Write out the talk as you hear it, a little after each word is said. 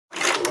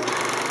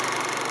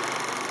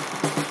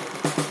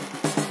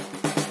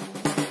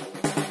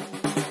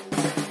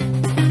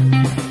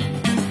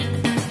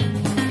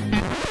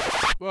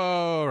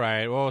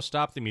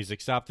stop the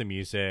music. Stop the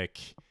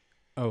music.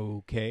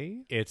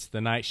 Okay. It's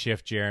the night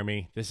shift,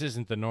 Jeremy. This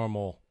isn't the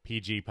normal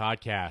PG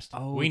podcast.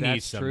 Oh, we need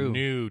that's some true.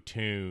 new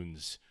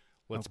tunes.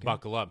 Let's Okay.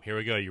 buckle up. Here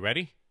we go. You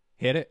ready?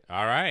 Hit it.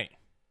 All right.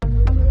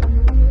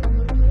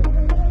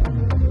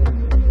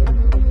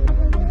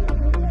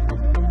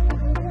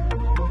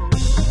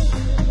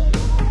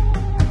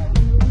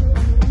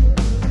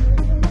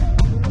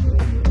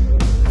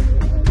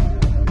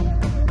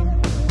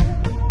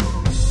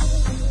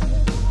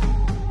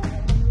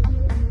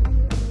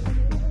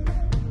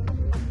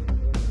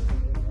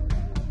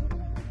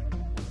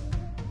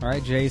 All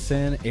right,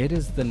 Jason, it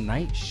is the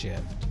night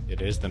shift.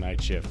 It is the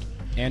night shift.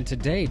 And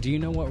today, do you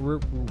know what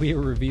we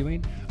are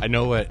reviewing? I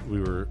know what we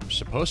were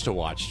supposed to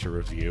watch to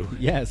review.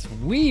 Yes,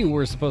 we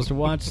were supposed to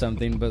watch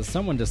something, but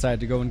someone decided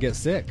to go and get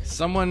sick.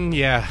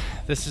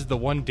 This is the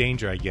one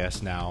danger, I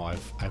guess, now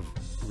I've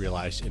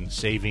realized in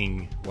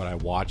saving what I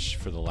watch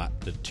for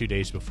the 2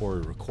 days before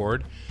we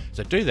record, is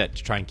I do that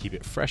to try and keep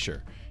it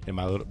fresher in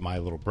my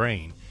little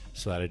brain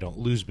so that I don't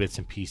lose bits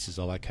and pieces,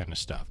 all that kind of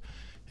stuff.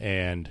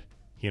 And,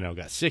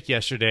 got sick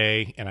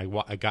yesterday, and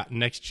I got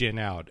Next Gen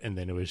out, and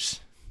then it was...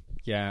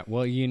 Yeah,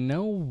 well, you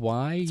know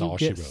why you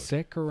get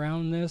sick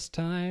around this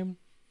time?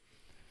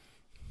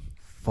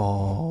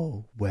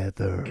 Fall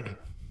weather.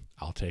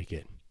 I'll take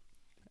it.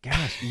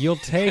 Gosh, you'll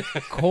take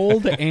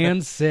cold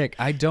and sick.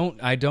 I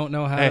don't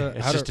know how.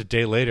 It's just a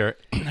day later.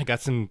 I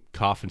got some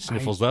cough and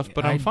sniffles left,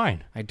 but I'm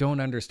fine. I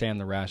don't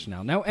understand the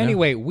rationale. Now,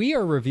 anyway, we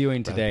are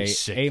reviewing today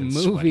a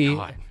movie,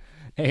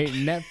 a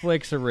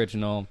Netflix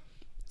original.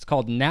 It's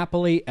called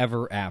Nappily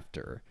Ever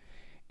After.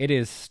 It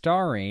is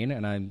starring,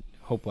 and I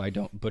hope I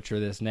don't butcher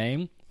this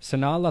name,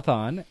 Sanaa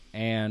Lathan,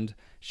 and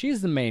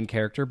she's the main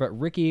character, but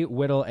Ricky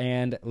Whittle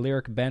and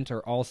Lyric Bent are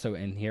also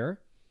in here.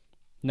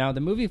 Now, the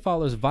movie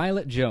follows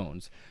Violet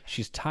Jones.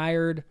 She's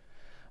tired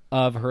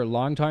of her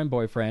longtime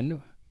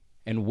boyfriend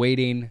and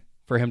waiting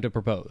for him to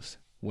propose.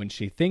 When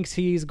she thinks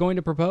he's going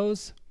to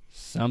propose,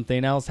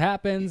 something else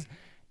happens,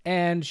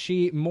 and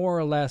she more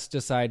or less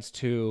decides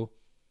to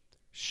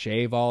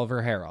shave all of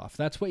her hair off.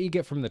 That's what you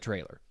get from the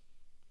trailer.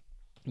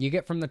 You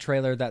get from the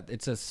trailer that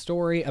it's a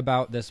story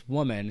about this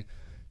woman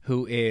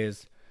who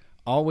is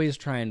always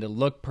trying to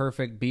look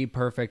perfect, be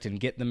perfect, and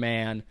get the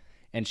man,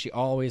 and she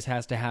always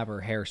has to have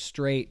her hair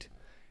straight.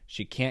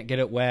 She can't get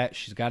it wet.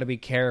 She's got to be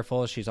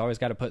careful. She's always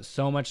got to put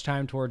so much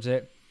time towards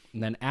it.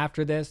 And then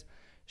after this,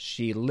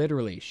 she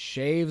literally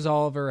shaves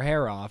all of her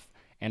hair off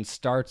and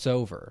starts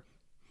over.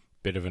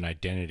 Bit of an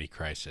identity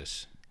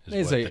crisis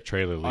is what the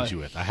trailer leaves you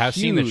with. I have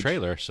seen the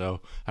trailer,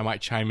 so I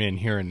might chime in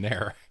here and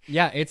there.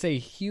 Yeah, it's a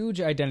huge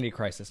identity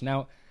crisis.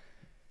 Now,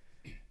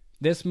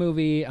 this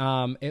movie,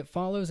 it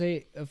follows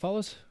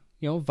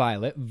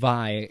Violet,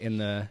 Vi in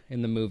the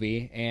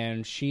movie,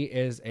 and she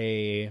is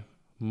a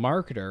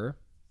marketer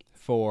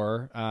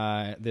for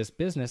this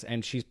business,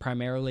 and she's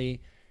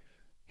primarily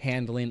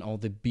handling all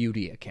the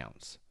beauty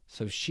accounts.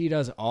 So she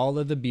does all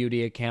of the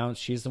beauty accounts.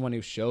 She's the one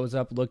who shows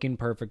up looking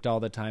perfect all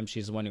the time.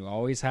 She's the one who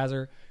always has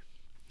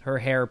her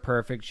hair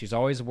perfect. She's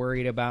always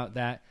worried about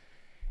that.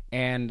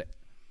 And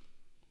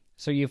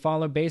so you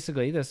follow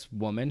basically this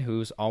woman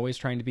who's always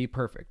trying to be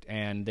perfect.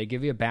 And they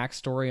give you a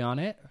backstory on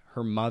it.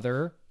 Her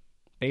mother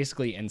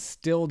basically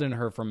instilled in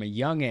her from a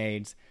young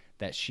age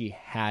that she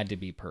had to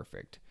be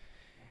perfect.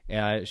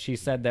 She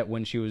said that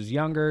when she was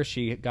younger,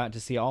 she got to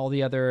see all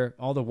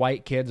the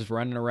white kids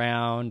running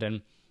around,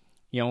 and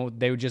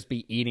they would just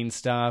be eating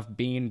stuff,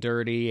 being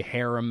dirty,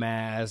 hair a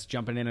mess,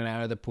 jumping in and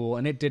out of the pool,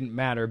 and it didn't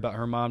matter. But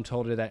her mom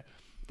told her that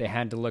they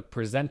had to look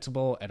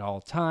presentable at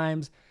all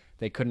times.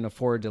 They couldn't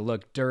afford to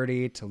look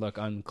dirty, to look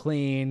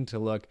unclean, to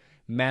look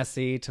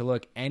messy, to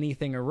look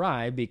anything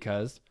awry,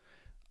 because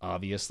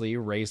obviously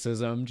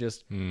racism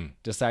just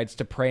decides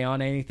to prey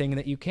on anything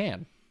that you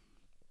can.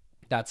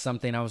 That's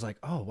something I was like,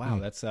 oh, wow,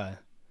 that's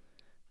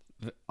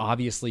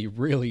obviously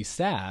really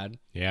sad.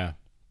 Yeah.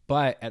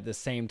 But at the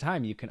same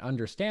time, you can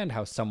understand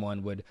how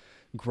someone would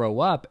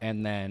grow up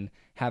and then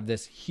have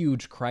this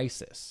huge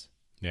crisis.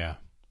 Yeah,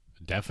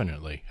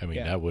 definitely. I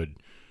mean, that would,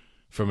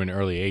 from an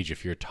early age,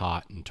 if you're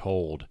taught and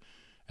told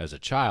as a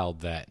child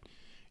that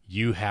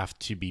you have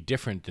to be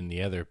different than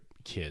the other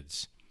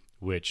kids,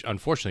 which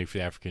unfortunately for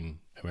the African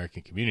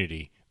American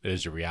community,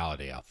 is a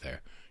reality out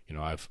there.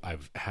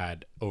 I've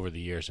had over the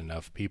years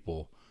enough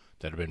people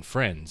that have been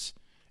friends,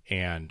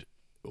 and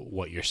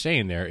what you're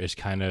saying there is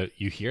kind of,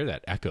 you hear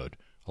that echoed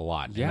a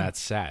lot, and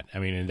that's sad. I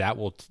mean, and that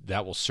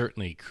will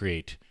certainly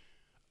create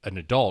an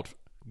adult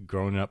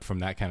growing up from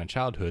that kind of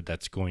childhood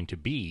that's going to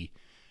be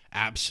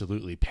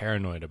absolutely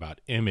paranoid about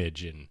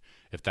image, and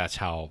if that's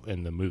how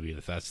in the movie,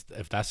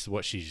 if that's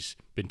what she's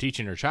been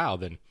teaching her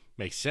child, then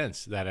makes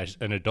sense that as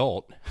an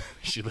adult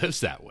she lives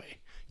that way.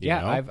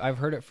 I've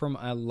heard it from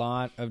a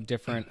lot of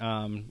different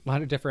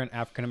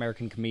African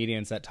American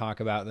comedians that talk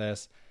about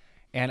this,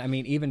 and I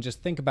mean, even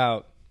just think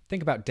about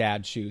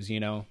dad shoes,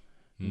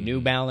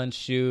 New Balance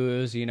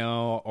shoes,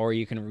 or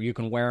you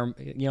can wear them,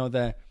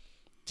 the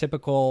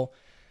typical,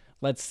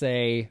 let's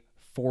say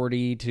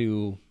 40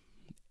 to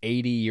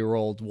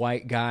 80-year-old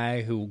white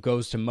guy who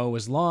goes to mow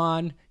his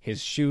lawn.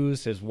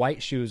 His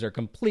white shoes are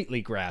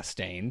completely grass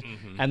stained.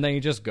 And then he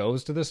just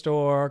goes to the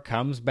store,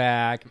 comes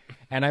back.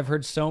 And I've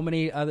heard so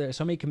many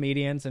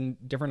comedians and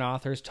different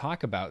authors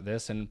talk about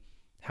this and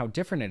how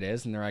different it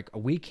is. And they're like,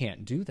 we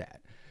can't do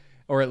that.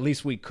 Or at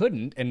least we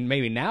couldn't. And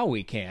maybe now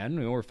we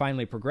can. We're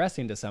finally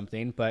progressing to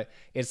something. But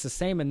it's the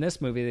same in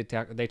this movie.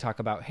 They talk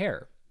about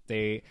hair.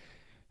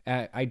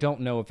 I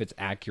don't know if it's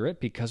accurate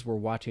because we're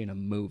watching a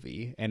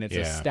movie and it's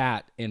a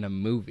stat in a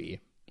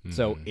movie.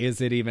 So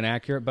is it even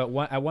accurate? But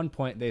at one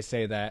point they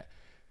say that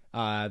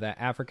that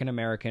African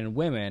American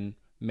women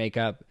make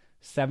up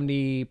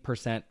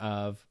 70%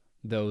 of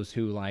those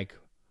who like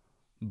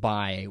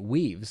buy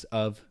weaves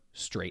of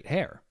straight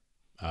hair.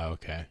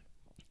 Okay.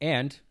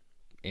 And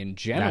in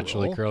general,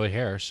 naturally curly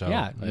hair. So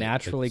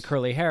naturally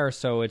curly hair.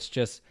 So it's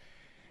just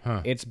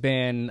it's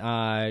been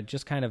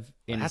just kind of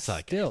instilled. That's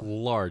like a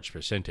large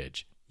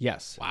percentage.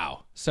 Yes.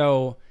 Wow.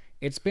 So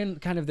it's been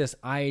kind of this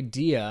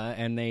idea,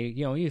 and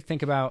you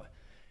think about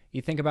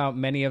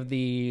many of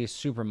the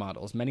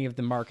supermodels, many of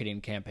the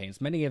marketing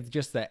campaigns, many of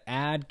just the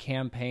ad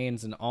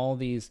campaigns, and all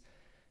these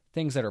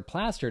things that are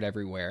plastered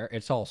everywhere.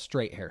 It's all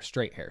straight hair,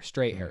 straight hair,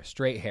 straight hair,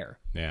 straight hair.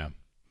 Yeah. I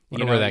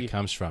wonder where that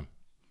comes from.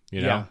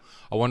 I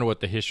wonder what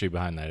the history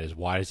behind that is.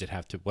 Why does it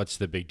have to? What's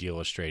the big deal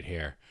with straight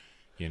hair?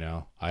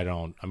 I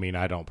don't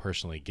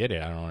personally get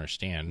it. I don't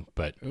understand,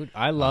 but dude,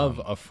 I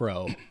love a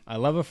fro. I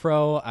love a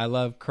fro. I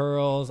love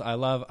curls. I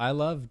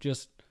love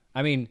just,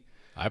 I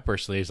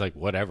personally, it's like,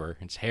 whatever,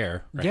 it's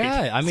hair. Right?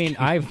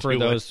 Yeah.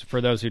 For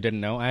those who didn't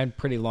know, I had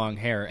pretty long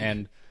hair,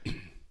 and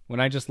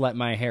when I just let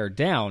my hair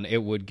down,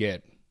 it would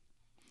get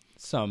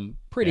some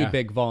pretty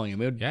big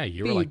volume.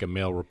 You were like a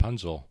male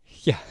Rapunzel.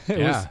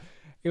 Yeah.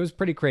 It was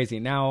pretty crazy.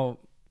 Now,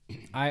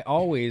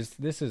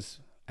 this is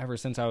ever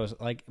since I was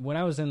like, when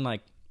I was in like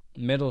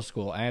middle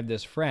school, I had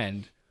this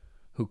friend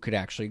who could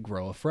actually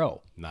grow a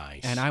fro.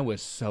 Nice. And I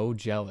was so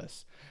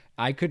jealous.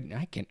 I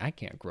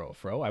can't grow a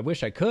fro. I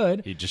wish I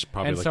could. He just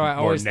probably so I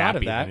always more thought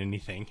of nappy that. than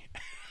anything.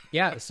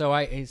 Yeah, so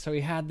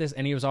he had this,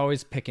 and he was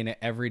always picking it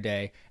every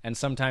day. And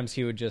sometimes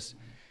he would just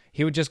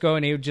go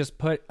and he would just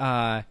put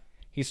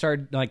he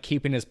started like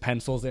keeping his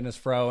pencils in his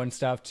fro and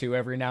stuff too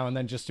every now and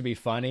then, just to be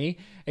funny.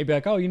 He'd be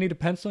like, "Oh, you need a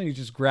pencil?" And you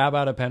just grab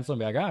out a pencil and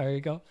be like, "Oh, here you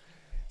go."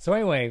 So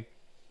anyway,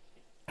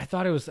 I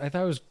thought it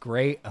was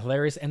great,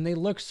 hilarious, and they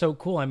look so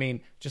cool. I mean,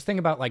 just think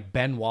about like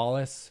Ben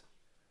Wallace.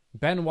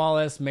 Ben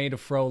Wallace made a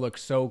fro look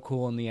so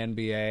cool in the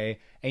NBA,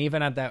 and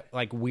even had that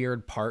like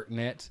weird part in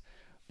it,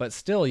 but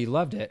still, you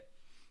loved it.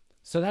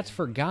 So that's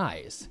for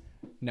guys.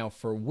 Now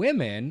for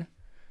women,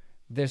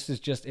 this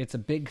is it's a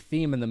big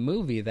theme in the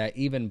movie that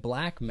even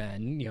black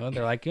men,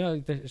 they're like,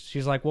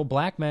 she's like, well,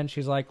 black men,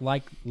 she's like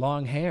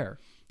long hair.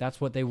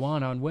 That's what they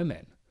want on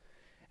women.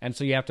 And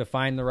so you have to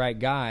find the right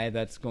guy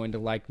that's going to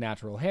like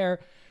natural hair.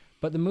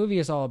 But the movie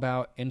is all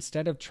about,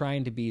 instead of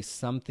trying to be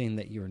something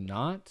that you're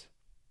not,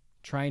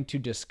 trying to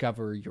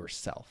discover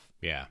yourself.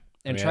 Yeah.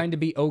 And trying to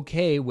be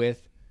okay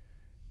with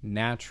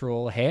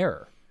natural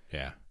hair.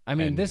 Yeah. I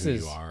mean, this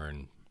is, you are,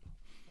 and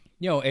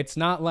it's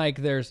not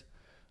like there's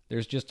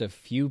just a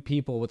few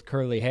people with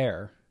curly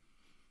hair.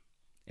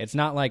 It's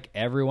not like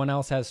everyone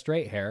else has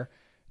straight hair.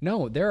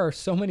 No, there are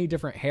so many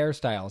different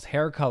hairstyles,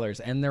 hair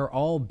colors, and they're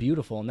all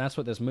beautiful. And that's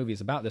what this movie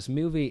is about. This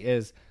movie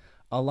is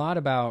a lot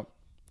about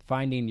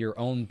finding your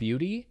own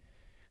beauty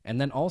and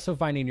then also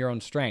finding your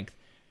own strength.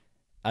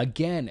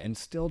 Again,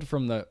 instilled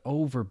from the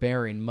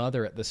overbearing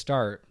mother at the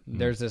start,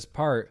 there's this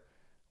part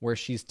where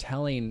she's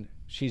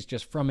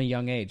just from a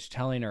young age,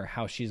 telling her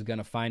how she's going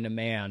to find a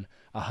man,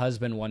 a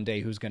husband one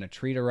day who's going to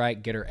treat her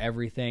right, get her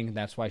everything.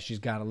 That's why she's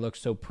got to look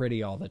so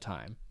pretty all the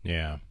time.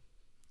 Yeah.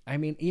 I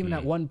mean, even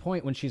at one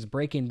point when she's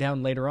breaking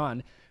down later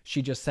on,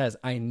 she just says,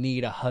 "I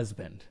need a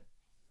husband."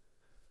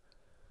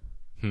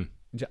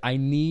 I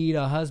need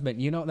a husband.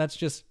 That's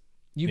just,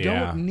 you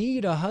don't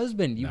need a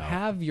husband. You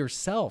have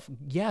yourself.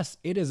 Yes,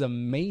 it is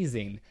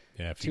amazing.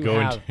 Yeah,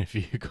 if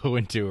you go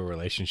into a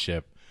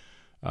relationship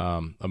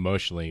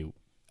emotionally,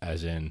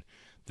 as in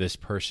this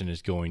person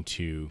is going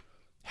to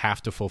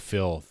have to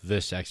fulfill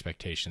this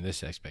expectation,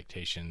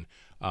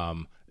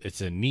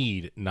 it's a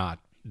need, not,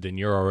 then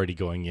you're already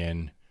going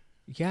in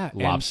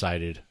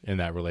lopsided in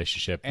that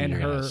relationship, and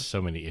you're gonna have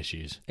so many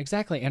issues.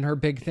 Exactly. And her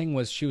big thing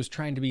was she was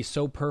trying to be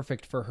so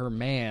perfect for her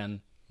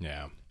man.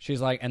 Yeah.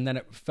 She's like, and then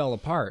it fell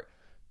apart.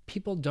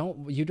 You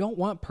don't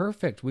want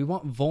perfect. We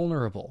want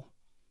vulnerable.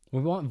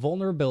 We want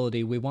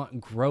vulnerability. We want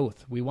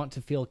growth. We want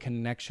to feel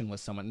connection with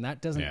someone. And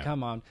that doesn't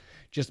come on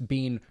just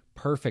being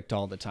perfect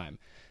all the time.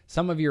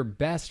 Some of your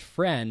best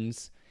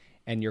friends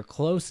and your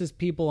closest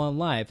people in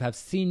life have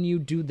seen you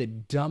do the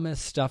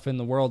dumbest stuff in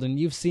the world, and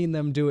you've seen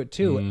them do it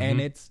too. And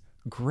it's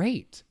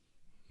great.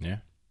 Yeah.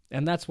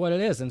 And that's what it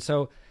is. And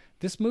so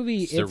this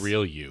movie, it's the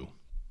real you.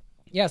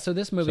 Yeah. So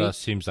this movie, so it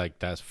seems like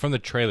that's from the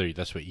trailer.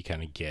 That's what you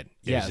kind of get.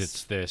 Yes.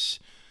 It's this,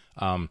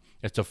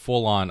 it's a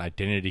full on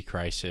identity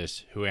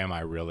crisis. Who am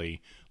I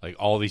really? Like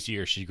all these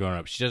years she's grown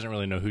up, she doesn't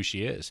really know who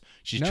she is.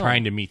 She's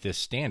trying to meet this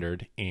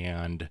standard,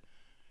 and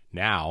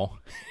now,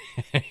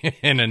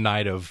 in a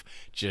night of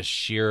just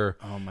sheer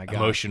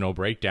emotional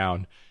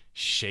breakdown,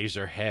 shaves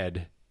her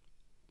head.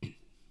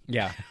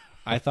 Yeah,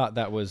 I thought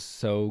that was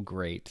so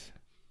great.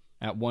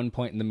 At one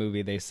point in the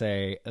movie, they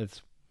say,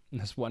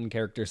 this one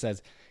character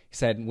says, he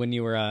said, when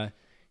you were,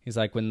 he's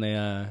like, when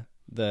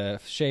the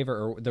shaver,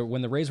 or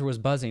when the razor was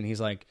buzzing,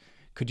 he's like,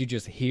 could you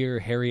just hear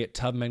Harriet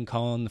Tubman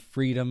calling the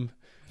freedom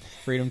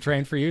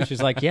train for you?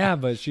 She's like, yeah,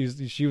 but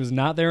she was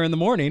not there in the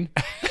morning.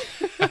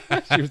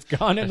 She was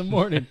gone in the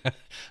morning.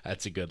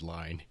 That's a good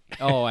line.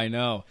 Oh, I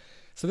know.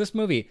 So this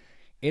movie,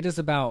 it is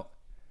about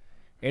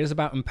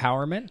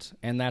empowerment,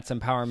 and that's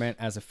empowerment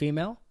as a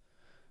female,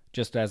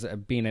 just as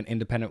being an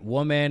independent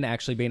woman,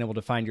 actually being able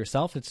to find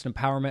yourself. It's an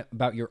empowerment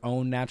about your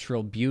own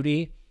natural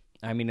beauty.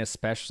 I mean,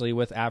 especially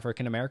with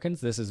African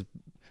Americans, this is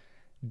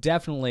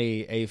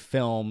definitely a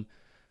film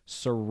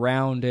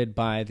surrounded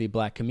by the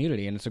Black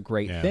community, and it's a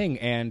great thing.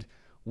 And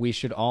we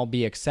should all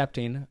be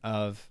accepting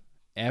of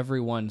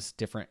everyone's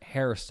different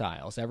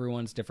hairstyles,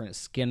 everyone's different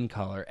skin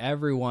color,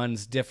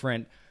 everyone's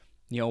different,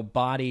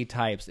 body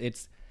types.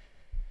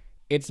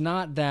 It's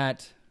not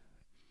that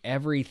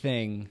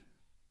everything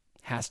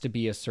has to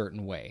be a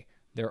certain way.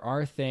 There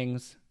are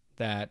things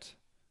that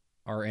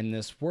are in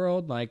this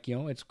world, like,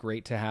 it's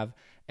great to have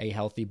a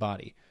healthy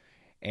body.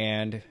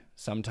 And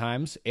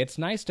sometimes it's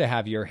nice to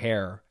have your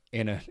hair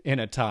in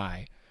a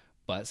tie,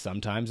 but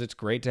sometimes it's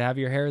great to have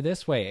your hair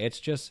this way.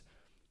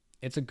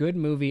 It's a good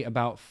movie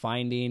about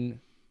finding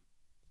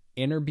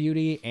inner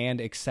beauty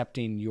and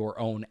accepting your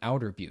own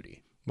outer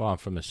beauty. Well,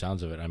 from the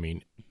sounds of it, I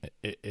mean,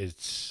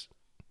 it's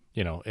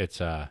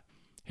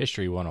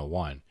History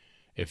 101.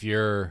 If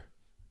your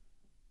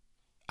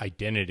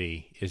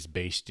identity is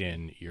based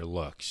in your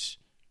looks,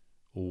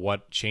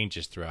 what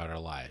changes throughout our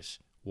lives?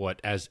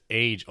 What, as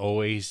age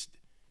always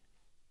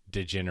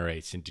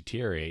degenerates and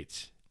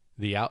deteriorates,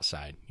 the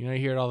outside. You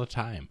hear it all the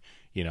time.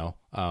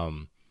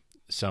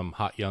 Some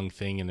hot young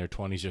thing in their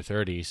 20s or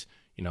 30s,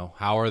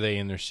 how are they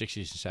in their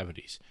 60s and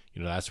 70s?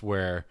 That's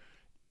where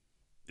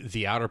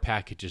the outer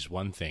package is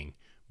one thing,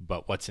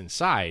 but what's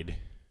inside,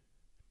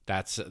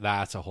 that's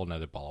a whole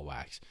nother ball of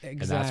wax. Exactly. And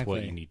that's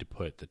what you need to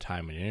put the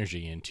time and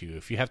energy into.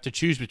 If you have to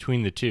choose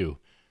between the two,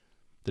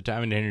 the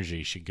time and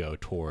energy should go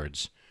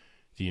towards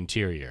the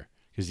interior,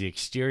 because the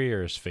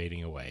exterior is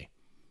fading away.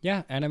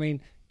 Yeah,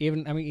 and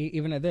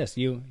even at this,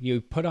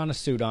 you put on a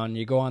suit on,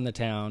 you go on the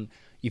town,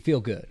 you feel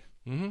good.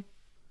 Mm-hmm.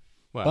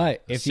 Well,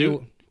 but if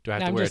do I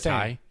have to wear a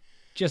tie?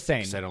 Just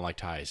saying. Because I don't like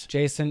ties.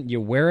 Jason,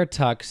 you wear a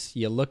tux,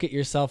 you look at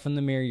yourself in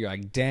the mirror, you're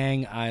like,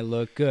 dang, I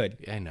look good.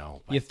 I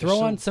know. You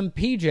throw on some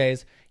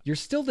PJs, you're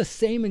still the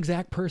same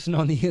exact person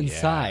on the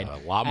inside. Yeah,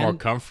 a lot more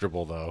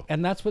comfortable, though.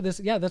 And that's what this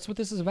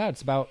is about.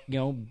 It's about,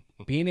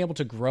 being able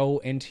to grow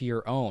into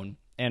your own.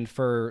 And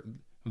for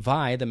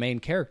Vi, the main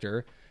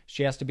character,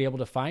 she has to be able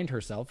to find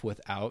herself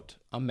without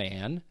a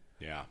man.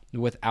 Yeah.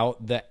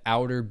 Without the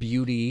outer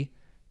beauty,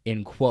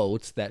 in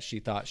quotes, that she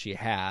thought she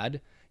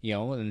had,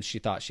 and she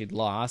thought she'd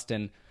lost.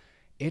 And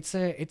it's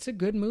a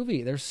good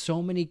movie. There's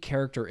so many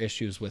character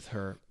issues with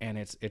her, and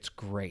it's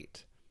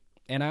great.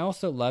 And I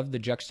also love the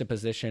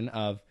juxtaposition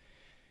of,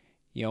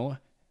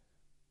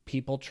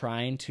 people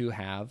trying to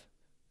have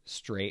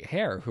straight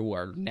hair who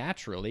are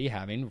naturally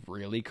having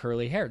really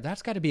curly hair.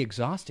 That's got to be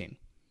exhausting.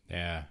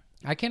 Yeah.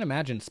 I can't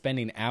imagine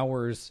spending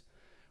hours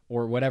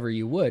or whatever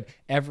you would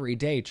every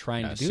day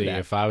trying to do that.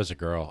 If I was a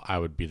girl, I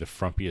would be the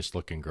frumpiest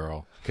looking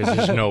girl, because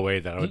there's no way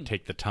that I would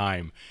take the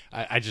time.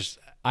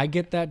 I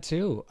get that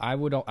too. I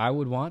would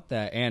want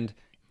that. And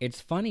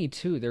it's funny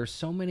too. There's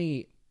so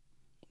many,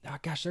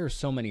 there are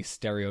so many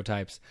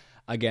stereotypes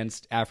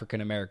against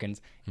African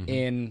Americans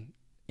in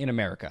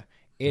America.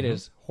 It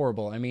is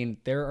horrible. I mean,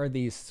 there are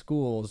these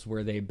schools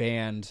where they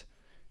banned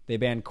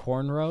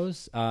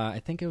cornrows. I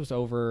think it was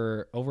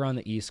over on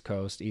the East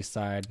Coast, East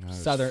Side,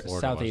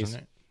 Southeast.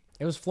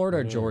 It was Florida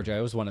or Georgia.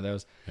 It was one of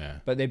those. Yeah.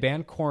 But they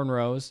banned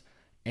cornrows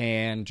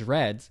and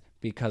dreads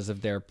because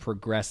of their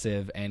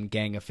progressive and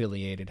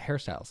gang-affiliated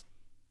hairstyles.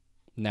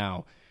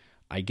 Now,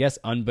 I guess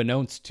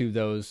unbeknownst to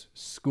those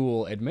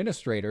school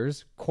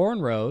administrators,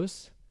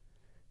 cornrows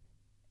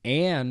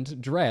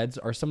and dreads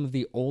are some of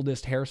the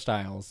oldest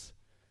hairstyles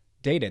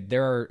dated.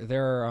 There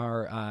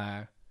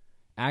are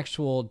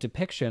actual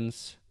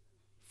depictions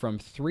from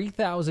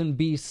 3000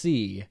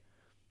 BC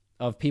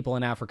of people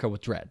in Africa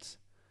with dreads.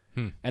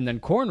 And then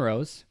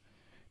cornrows,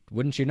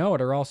 wouldn't you know it,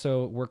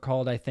 were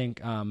called, I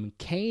think,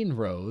 cane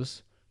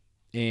rows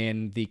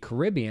in the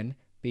Caribbean,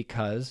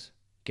 because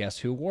guess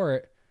who wore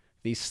it?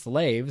 The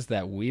slaves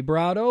that we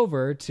brought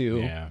over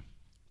to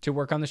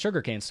work on the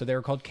sugar canes. So they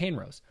were called cane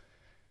rows.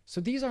 So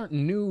these aren't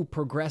new,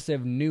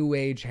 progressive, new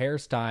age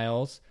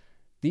hairstyles.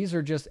 These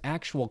are just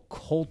actual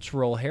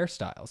cultural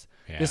hairstyles.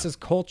 Yeah. This is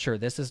culture.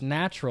 This is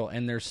natural.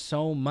 And there's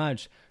so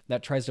much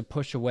that tries to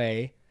push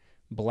away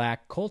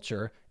Black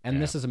culture. And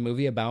this is a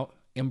movie about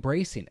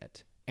embracing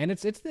it. And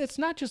it's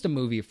not just a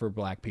movie for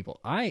Black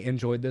people. I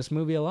enjoyed this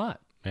movie a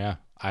lot. Yeah,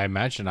 I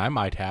imagine I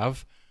might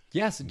have.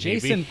 Yes,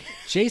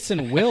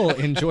 Jason will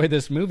enjoy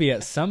this movie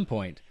at some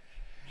point.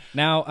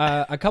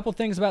 Now, a couple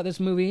things about this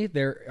movie.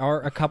 There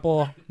are a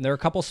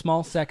couple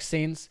small sex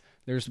scenes.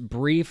 There's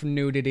brief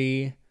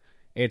nudity.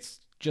 It's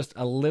just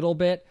a little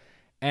bit,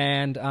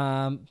 and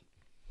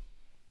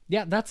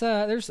yeah,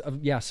 there's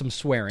some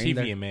swearing.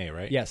 TVMA,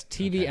 right? Yes,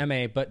 TVMA,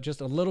 okay. But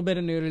just a little bit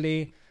of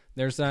nudity.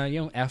 There's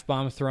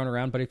F-bomb thrown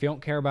around, but if you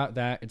don't care about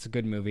that, it's a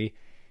good movie.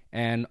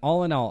 And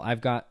all in all,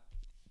 I've got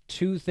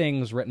 2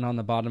 things written on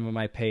the bottom of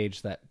my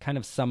page that kind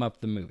of sum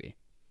up the movie.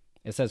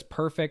 It says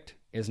perfect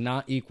is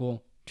not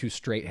equal to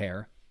straight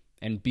hair,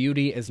 and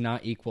beauty is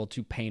not equal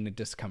to pain and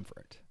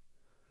discomfort.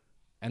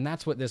 And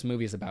that's what this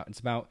movie is about. It's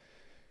about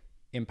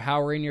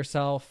empowering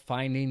yourself,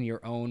 finding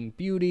your own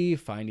beauty,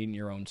 finding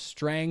your own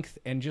strength,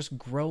 and just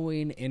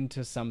growing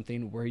into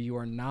something where you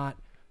are not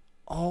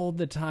all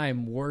the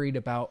time worried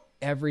about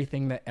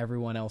everything that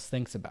everyone else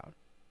thinks about.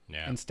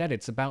 Yeah. Instead,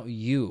 it's about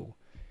you.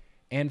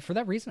 And for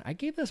that reason, I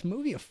gave this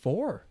movie a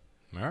 4.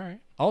 All right.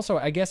 Also,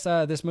 I guess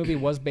this movie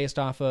was based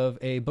off of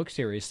a book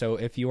series. So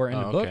if you are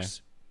into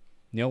books,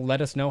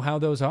 let us know how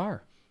those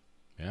are.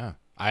 Yeah.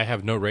 I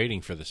have no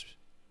rating for this.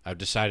 I've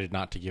decided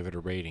not to give it a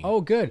rating. Oh,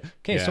 good.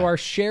 Okay, so our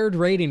shared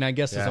rating, I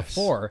guess, is a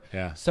 4.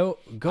 Yeah. So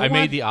I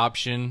made the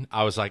option.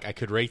 I was like, I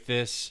could rate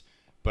this,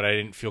 but I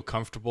didn't feel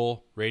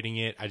comfortable rating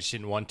it. I just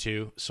didn't want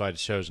to, so I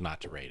chose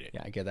not to rate it.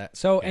 Yeah, I get that.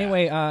 So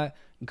anyway,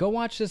 go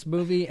watch this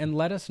movie and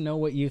let us know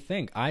what you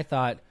think. I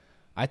thought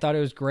it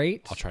was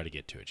great. I'll try to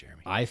get to it,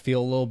 Jeremy. I feel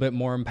a little bit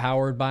more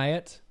empowered by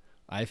it.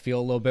 I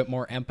feel a little bit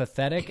more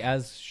empathetic,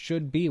 as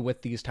should be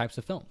with these types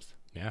of films.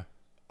 Yeah.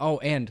 Oh,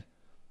 and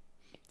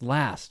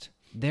last,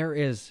 there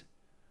is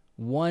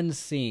one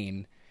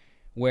scene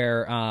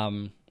where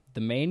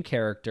the main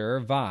character,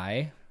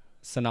 Vi,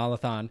 Sanaa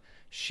Lathan,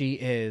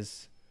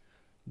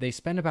 they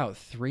spend about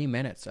 3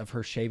 minutes of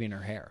her shaving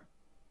her hair.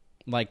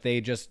 Like they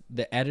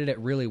edit it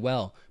really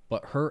well,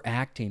 but her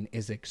acting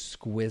is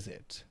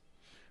exquisite.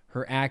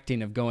 Her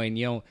acting of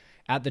going,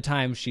 at the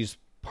time she's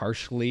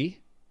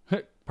partially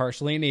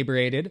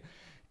inebriated,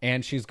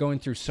 and she's going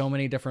through so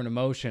many different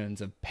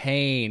emotions of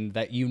pain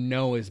that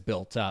is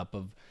built up,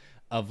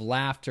 of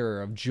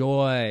laughter, of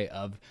joy,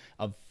 of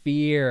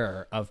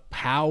fear, of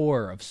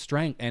power, of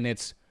strength, and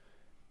it's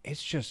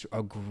just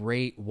a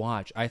great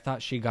watch. I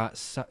thought she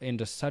got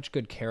into such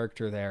good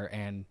character there,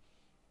 and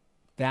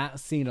that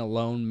scene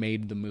alone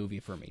made the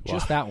movie for me.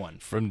 Just that one.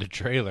 From the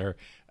trailer,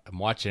 I'm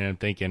watching and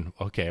thinking,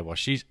 okay, well,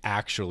 she's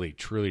actually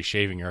truly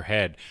shaving her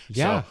head.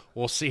 Yeah. So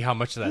we'll see how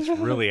much of that's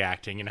really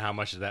acting and how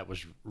much of that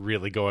was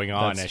really going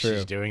on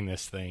she's doing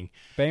this thing.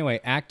 But anyway,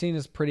 acting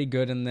is pretty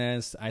good in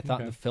this. I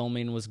thought the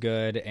filming was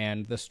good,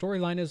 and the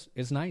storyline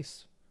is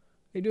nice.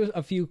 They do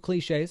a few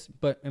cliches,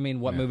 but I mean,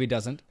 what movie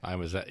doesn't? I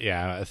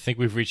think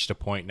we've reached a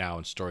point now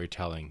in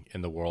storytelling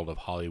in the world of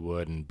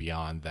Hollywood and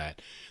beyond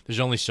that there's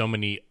only so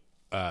many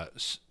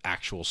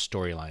actual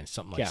storylines,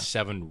 something like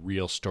 7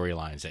 real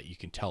storylines that you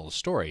can tell a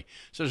story.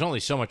 So there's only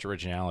so much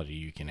originality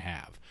you can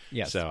have.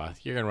 Yes. So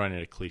you're going to run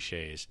into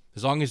cliches.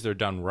 As long as they're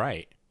done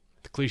right,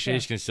 the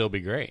cliches can still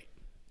be great.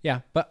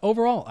 Yeah, but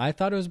overall, I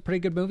thought it was a pretty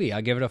good movie. I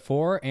give it a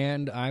 4,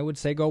 and I would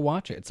say go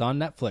watch it. It's on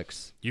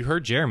Netflix. You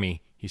heard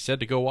Jeremy. He said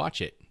to go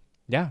watch it.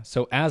 Yeah,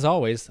 so as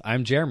always,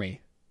 I'm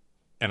Jeremy.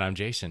 And I'm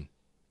Jason.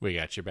 We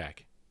got your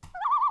back.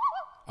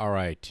 All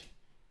right.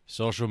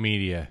 Social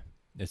media.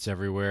 It's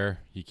everywhere.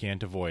 You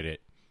can't avoid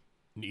it.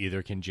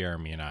 Neither can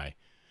Jeremy and I.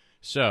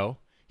 So,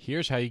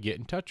 here's how you get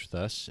in touch with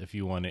us if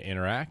you want to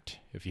interact.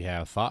 If you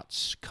have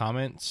thoughts,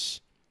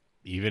 comments,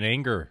 even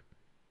anger,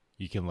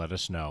 you can let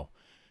us know.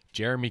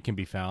 Jeremy can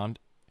be found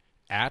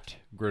at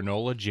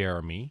Granola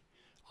Jeremy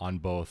on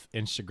both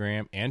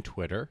Instagram and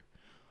Twitter.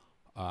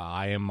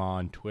 I am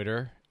on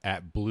Twitter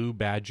at Blue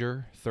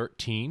Badger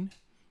 13.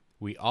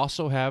 We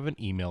also have an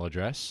email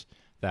address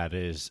that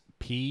is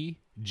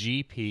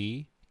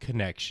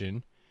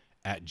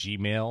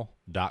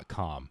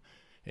pgpconnection@gmail.com.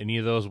 Any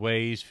of those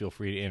ways, feel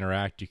free to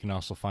interact. You can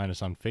also find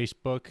us on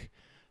Facebook.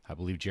 I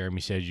believe Jeremy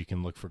says you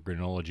can look for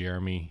Granola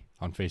Jeremy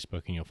on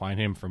Facebook and you'll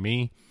find him. For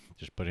me,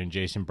 just put in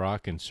Jason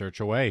Brock and search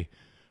away.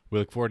 We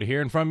look forward to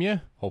hearing from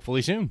you,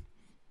 hopefully soon.